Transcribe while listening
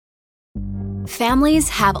Families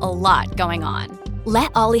have a lot going on.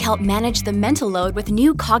 Let Ollie help manage the mental load with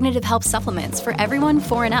new cognitive help supplements for everyone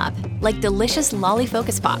 4 and up, like delicious Lolly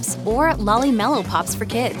Focus Pops or Lolly Mellow Pops for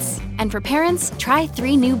kids. And for parents, try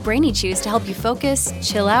 3 new Brainy Chews to help you focus,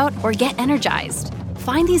 chill out, or get energized.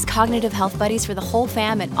 Find these cognitive health buddies for the whole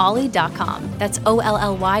fam at ollie.com. That's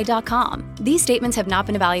OLLY.com. These statements have not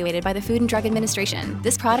been evaluated by the Food and Drug Administration.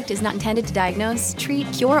 This product is not intended to diagnose, treat,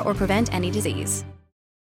 cure, or prevent any disease.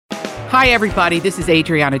 Hi, everybody. This is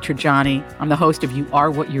Adriana Trajani. I'm the host of You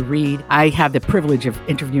Are What You Read. I have the privilege of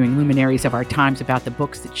interviewing luminaries of our times about the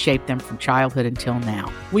books that shaped them from childhood until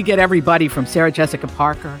now. We get everybody from Sarah Jessica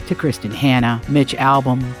Parker to Kristen Hanna, Mitch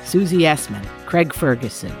Albom, Susie Essman, Craig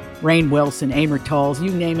Ferguson, Rainn Wilson, Amor Tolls,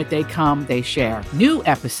 you name it, they come, they share. New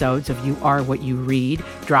episodes of You Are What You Read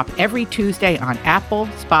drop every Tuesday on Apple,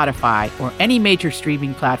 Spotify, or any major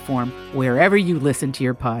streaming platform wherever you listen to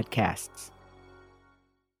your podcasts.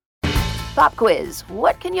 Pop quiz.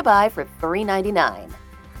 What can you buy for $3.99?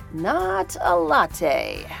 Not a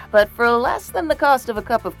latte, but for less than the cost of a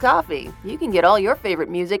cup of coffee, you can get all your favorite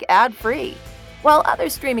music ad-free. While other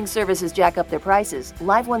streaming services jack up their prices,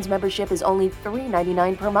 Live One's membership is only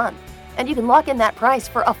 $3.99 per month, and you can lock in that price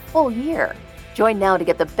for a full year. Join now to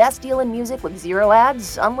get the best deal in music with 0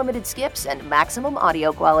 ads, unlimited skips, and maximum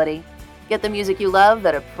audio quality. Get the music you love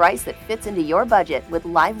at a price that fits into your budget with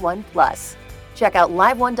Live One Plus. Check out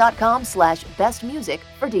liveone.com/bestmusic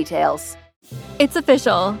for details. It's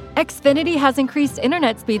official. Xfinity has increased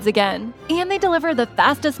internet speeds again, and they deliver the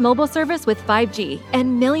fastest mobile service with 5G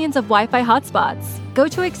and millions of Wi-Fi hotspots. Go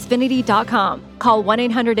to Xfinity.com, call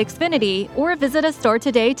 1-800-XFINITY, or visit a store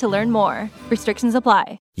today to learn more. Restrictions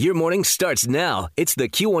apply. Your morning starts now. It's the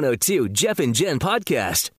Q102 Jeff and Jen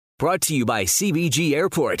podcast, brought to you by CBG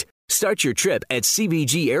Airport. Start your trip at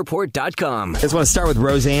CBGAirport.com. You guys want to start with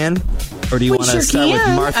Roseanne? Or do you want to start with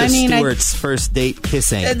Martha Stewart's first date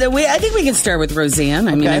kissing? I think we can start with Roseanne.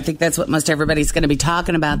 I mean, I think that's what most everybody's going to be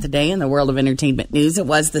talking about today in the world of entertainment news. It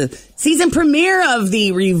was the season premiere of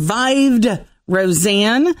the revived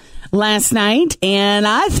Roseanne last night, and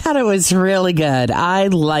I thought it was really good. I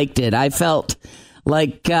liked it. I felt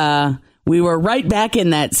like we were right back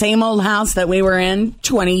in that same old house that we were in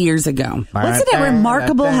 20 years ago. Wasn't it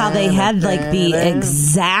remarkable how they had like the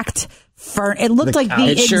exact it looked like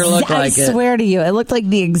the exact, I swear to you, it looked like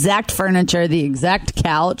the exact furniture, the exact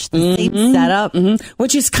couch, the same setup.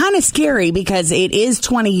 Which is kind of scary because it is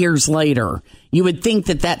 20 years later. You would think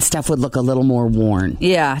that stuff would look a little more worn.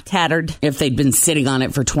 Yeah, tattered. If they'd been sitting on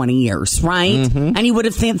it for 20 years, right? And you would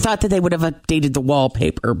have thought that they would have updated the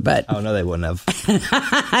wallpaper, but... Oh, no, they wouldn't have.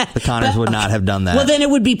 The Connors would not have done that. Well, then it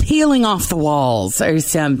would be peeling off the walls or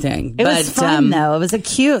something. It was fun, though. It was a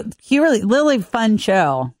cute, really fun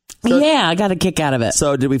show. So, yeah, I got a kick out of it.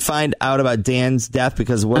 So did we find out about Dan's death?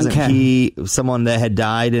 Because wasn't he someone that had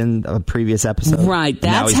died in a previous episode? Right.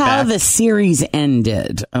 That's how the series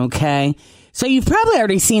ended, okay? So you've probably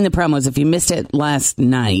already seen the promos if you missed it last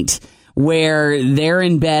night, where they're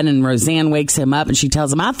in bed and Roseanne wakes him up and she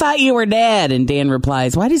tells him, "I thought you were dead." And Dan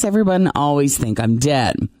replies, "Why does everyone always think I'm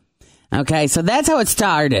dead?" Okay, so that's how it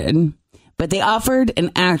started. But they offered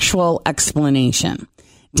an actual explanation.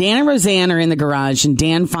 Dan and Roseanne are in the garage, and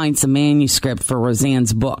Dan finds the manuscript for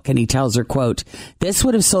Roseanne's book, and he tells her, quote, "This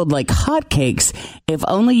would have sold like hotcakes if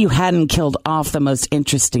only you hadn't killed off the most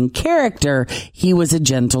interesting character. He was a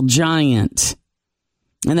gentle giant."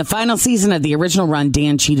 In the final season of the original run,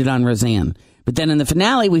 Dan cheated on Roseanne. But then in the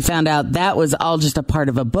finale, we found out that was all just a part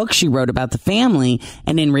of a book she wrote about the family,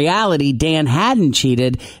 and in reality, Dan hadn't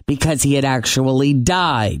cheated because he had actually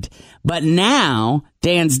died. But now,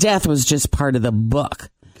 Dan's death was just part of the book.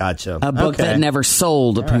 Gotcha. A book that never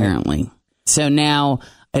sold, apparently. Right. So now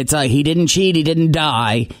it's like he didn't cheat, he didn't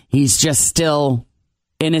die. He's just still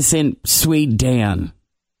innocent, sweet Dan.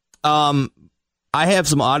 I have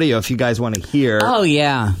some audio if you guys want to hear. Oh,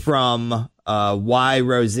 yeah. From why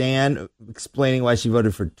Roseanne, explaining why she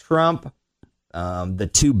voted for Trump, the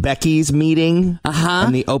two Beckys meeting,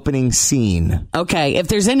 and the opening scene. Okay. If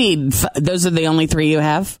there's any, those are the only 3 you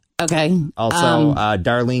have? Okay. Also,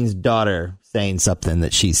 Darlene's daughter saying something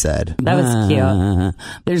that she said. That was cute.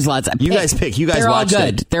 There's lots of... You guys pick. You guys watch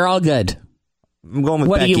it. They're all good. I'm going with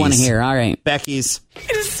What Becky's. do you want to hear? All right. Becky's.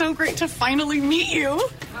 It is so great to finally meet you.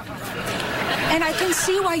 And I can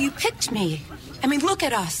see why you picked me. I mean, look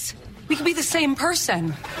at us. We could be the same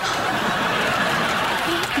person. Oh,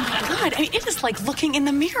 my God. I mean, it is like looking in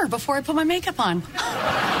the mirror before I put my makeup on.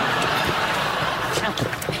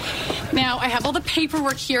 Now, I have all the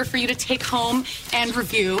paperwork here for you to take home and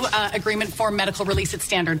review. Agreement for medical release, it's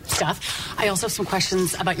standard stuff. I also have some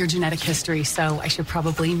questions about your genetic history, so I should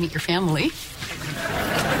probably meet your family.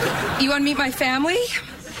 You want to meet my family?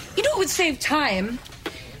 You know, it would save time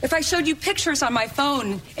if I showed you pictures on my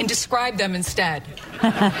phone and described them instead.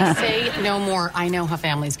 Say no more. I know how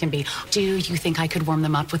families can be. Do you think I could warm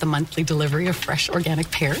them up with a monthly delivery of fresh organic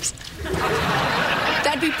pears?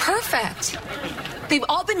 That'd be perfect. They've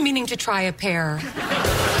all been meaning to try a pear.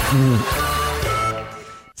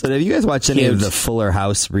 So have you guys watched any of the Fuller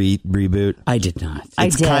House reboot? I did not.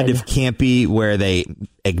 It's kind of campy where they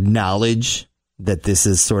acknowledge that this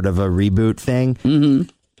is sort of a reboot thing. Mm-hmm.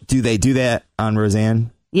 Do they do that on Roseanne?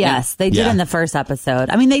 Yes, they did in the first episode.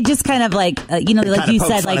 I mean, they just kind of like, like you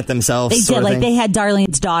said, like themselves. They did, like they had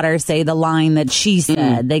Darlene's daughter say the line that she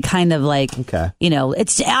said. They kind of like, I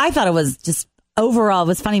thought it was just overall, it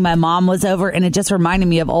was funny. My mom was over and it just reminded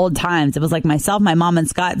me of old times. It was like myself, my mom and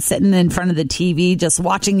Scott sitting in front of the TV, just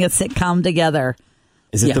watching a sitcom together.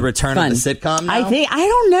 Is it the return of the sitcom now? I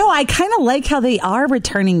don't know. I kind of like how they are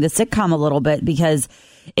returning the sitcom a little bit because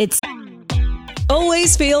it's...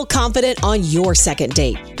 Always feel confident on your second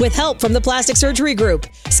date. With help from the Plastic Surgery Group.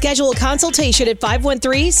 Schedule a consultation at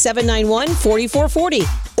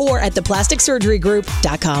 513-791-4440 or at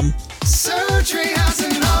theplasticsurgerygroup.com. Surgery has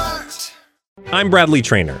an art. I'm Bradley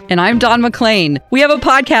Trainer. And I'm Don McClain. We have a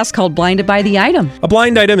podcast called Blinded by the Item. A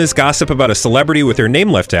blind item is gossip about a celebrity with their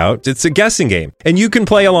name left out. It's a guessing game, and you can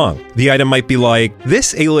play along. The item might be like,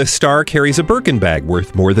 this A-list star carries a Birkin bag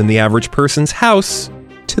worth more than the average person's house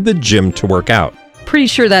to the gym to work out. Pretty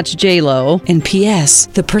sure that's J-Lo. And P.S.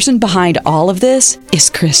 the person behind all of this is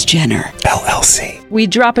Kris Jenner, LLC. We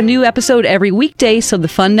drop a new episode every weekday so the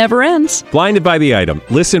fun never ends. Blinded by the Item.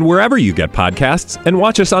 Listen wherever you get podcasts and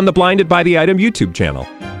watch us on the Blinded by the Item YouTube channel.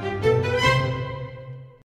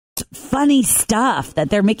 Funny stuff that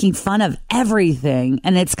they're making fun of everything.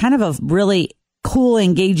 And it's kind of a really cool,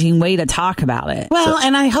 engaging way to talk about it. Well,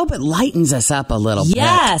 and I hope it lightens us up a little bit.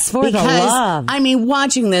 Yes, for the love. I mean,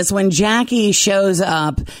 watching this, when Jackie shows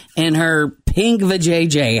up in her pink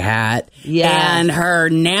vajayjay hat and her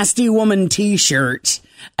nasty woman T-shirt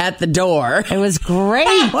at the door. It was great.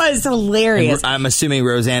 It was hilarious. And I'm assuming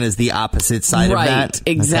Roseanne is the opposite side of that.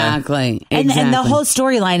 Exactly. Okay. And the whole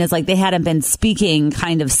storyline is like they hadn't been speaking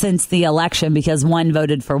kind of since the election because one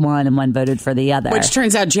voted for one and one voted for the other. Which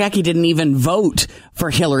turns out Jackie didn't even vote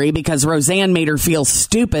for Hillary because Roseanne made her feel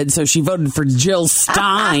stupid, so she voted for Jill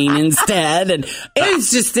Stein instead. And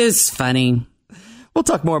it's funny. We'll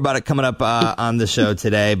talk more about it coming up on the show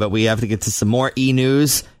today, but we have to get to some more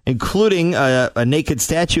e-news, including a naked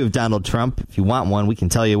statue of Donald Trump. If you want one, we can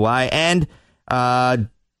tell you why. And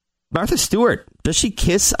Martha Stewart, does she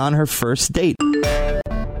kiss on her first date?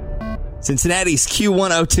 Cincinnati's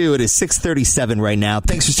Q102. It is 6:37 right now.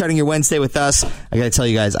 Thanks for starting your Wednesday with us. I got to tell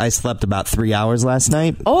you guys, I slept about 3 hours last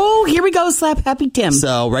night. Oh, here we go, Slap Happy Tim.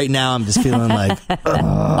 So right now I'm just feeling like, but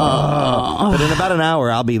in about an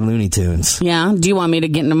hour I'll be Looney Tunes. Yeah. Do you want me to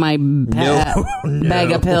get into my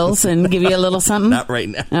bag of pills and give you a little something? Not right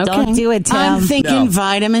now. Okay. Don't do it, Tim. I'm thinking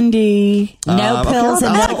vitamin D. No pills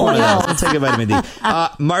and no oil. I'll take a vitamin D.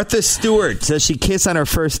 Martha Stewart, does she kiss on her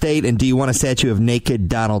first date? And do you want a statue of naked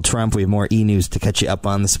Donald Trump? We have more e-news to catch you up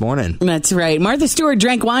on this morning. That's right. Martha Stewart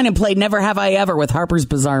drank wine and played Never Have I Ever with Harper's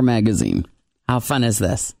Bazaar magazine. How fun is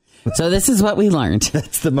this? So this is what we learned.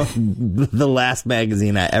 That's the last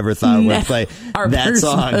magazine I ever thought would play that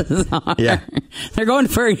song. Bazaar. Yeah. They're going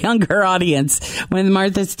for a younger audience with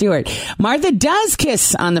Martha Stewart. Martha does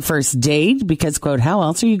kiss on the first date because, quote, how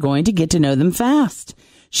else are you going to get to know them fast?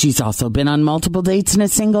 She's also been on multiple dates in a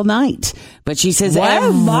single night. But she says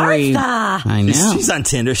Martha! I know. She's on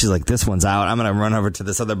Tinder. She's like, this one's out. I'm going to run over to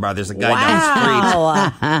this other bar. There's a guy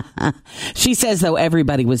down the street. She says, though,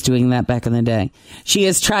 everybody was doing that back in the day. She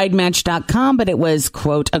has tried Match.com, but it was,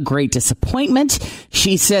 quote, a great disappointment.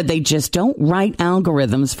 She said they just don't write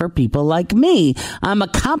algorithms for people like me. I'm a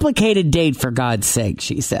complicated date, for God's sake,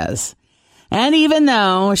 she says. And even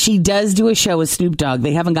though she does do a show with Snoop Dogg,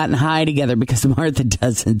 they haven't gotten high together because Martha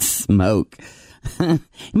doesn't smoke. You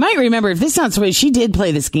might remember, if this sounds weird, she did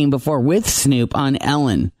play this game before with Snoop on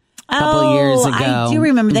Ellen a couple years ago. I do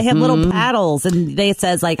remember. They had little paddles, and they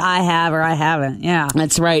says, like, I have or I haven't. Yeah.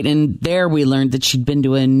 That's right. And there we learned that she'd been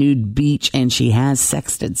to a nude beach, and she has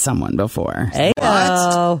sexted someone before. Hey,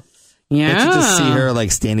 what? Yeah. Can't you just see her,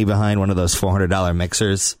 like, standing behind one of those $400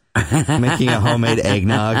 mixers? Making a homemade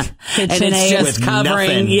eggnog. And it's just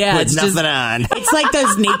covering, with nothing on. It's like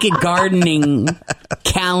those naked gardening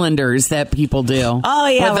calendars that people do. Oh,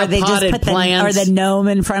 yeah, where they just put the gnome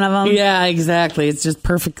in front of them. Yeah, exactly. It's just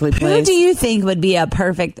perfectly placed. Who do you think would be a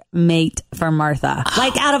perfect mate for Martha?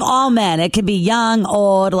 Like, out of all men, it could be young,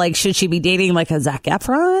 old. Like, should she be dating like a Zac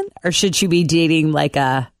Efron? Or should she be dating like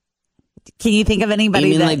a Can you think of anybody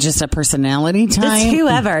You mean that like just a personality type? just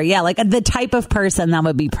whoever? Yeah, like the type of person that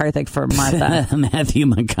would be perfect for Martha. Matthew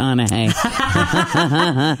McConaughey.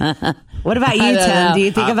 What about you, Tim? Do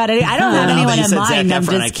you think about it? I don't have anyone in mind. I'm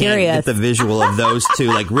just I curious. can't get the visual of those two,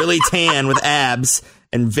 like really tan with abs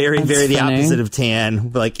and very That's the funny. opposite of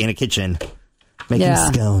tan, like in a kitchen making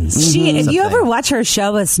scones. If you Something. ever watch her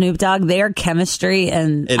show with Snoop Dogg, their chemistry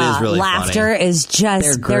and It is really laughter funny. is just,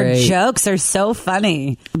 They're their great. jokes are so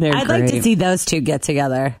funny. I'd like to great. see those two get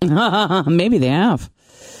together. Maybe they have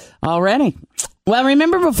already. Well,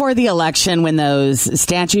 remember before the election when those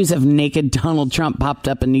statues of naked Donald Trump popped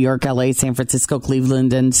up in New York, LA, San Francisco,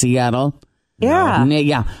 Cleveland, and Seattle? Yeah.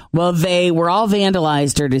 Yeah. Well, they were all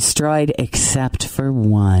vandalized or destroyed except for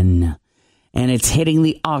one. And it's hitting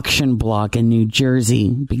the auction block in New Jersey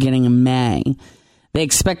beginning in May. They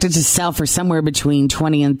expect it to sell for somewhere between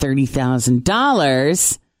 $20,000 and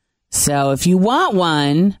 $30,000. So if you want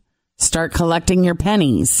one, start collecting your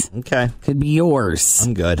pennies. Okay. Could be yours.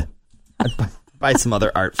 I'm good. I'd buy some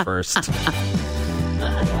other art first.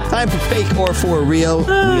 Time for fake or for real. We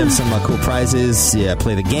have some cool prizes. Yeah,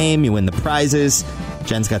 play the game. You win the prizes.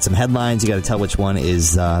 Jen's got some headlines. You got to tell which one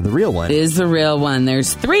is the real one. Is the real one.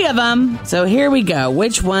 There's 3 of them. So here we go.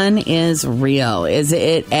 Which one is real? Is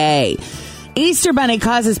it A? Easter Bunny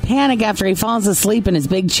causes panic after he falls asleep in his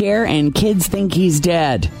big chair and kids think he's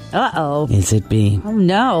dead. Uh-oh. Is it B? Oh,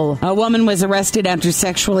 no. A woman was arrested after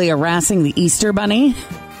sexually harassing the Easter Bunny.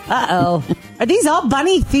 Uh-oh. Are these all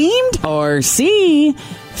bunny themed? Or C?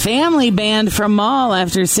 Family banned from mall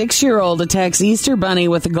after 6-year-old attacks Easter Bunny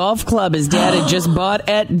with a golf club his dad had just bought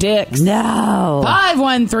at Dick's. No.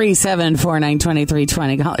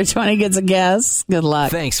 513-749-2320. Caller 20 gets a guess. Good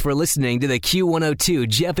luck. Thanks for listening to the Q102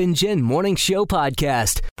 Jeff and Jen Morning Show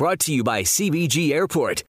podcast, brought to you by CBG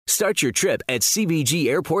Airport. Start your trip at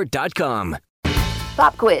CBGAirport.com.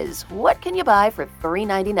 Pop quiz. What can you buy for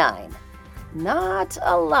 $3.99? Not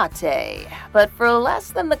a latte, but for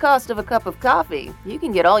less than the cost of a cup of coffee, you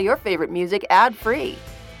can get all your favorite music ad-free.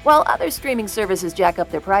 While other streaming services jack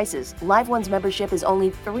up their prices, Live One's membership is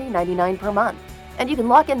only $3.99 per month, and you can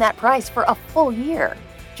lock in that price for a full year.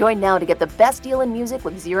 Join now to get the best deal in music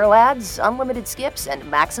with 0 ads, unlimited skips, and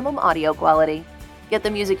maximum audio quality. Get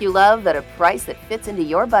the music you love at a price that fits into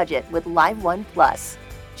your budget with Live One Plus.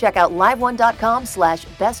 Check out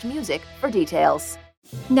liveone.com/bestmusic for details.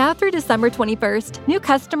 Now through December 21st, new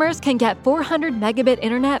customers can get 400 megabit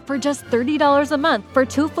internet for just $30 a month for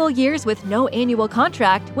 2 full years with no annual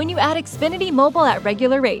contract when you add Xfinity Mobile at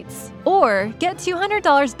regular rates. Or get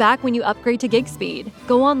 $200 back when you upgrade to gig speed.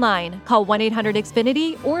 Go online, call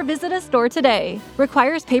 1-800-XFINITY or visit a store today.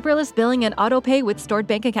 Requires paperless billing and auto pay with stored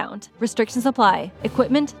bank account. Restrictions apply.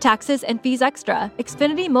 Equipment, taxes, and fees extra.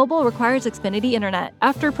 Xfinity Mobile requires Xfinity Internet.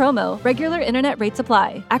 After promo, regular internet rates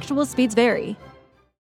apply. Actual speeds vary.